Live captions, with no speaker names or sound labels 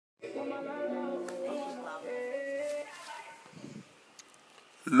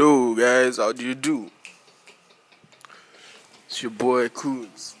Hello guys, how do you do? It's your boy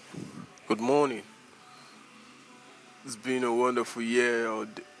Coons. Good morning. It's been a wonderful year all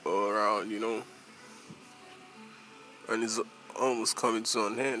around, and it's almost coming to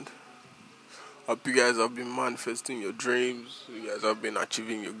an end. Hope you guys have been manifesting your dreams. You guys have been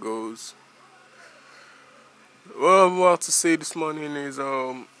achieving your goals. What I'm about to say this morning is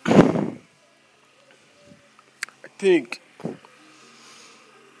I think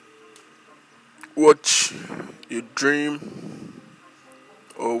watch your dream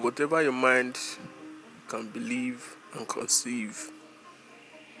or whatever your mind can believe and conceive,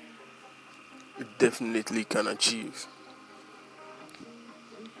 it definitely can achieve.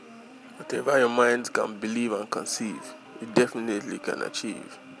 Whatever your mind can believe and conceive, it definitely can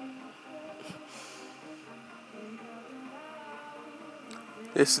achieve.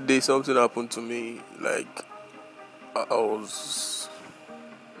 Yesterday, something happened to me. Like, I was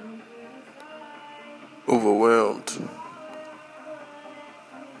overwhelmed.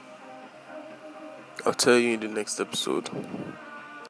 I'll tell you in the next episode.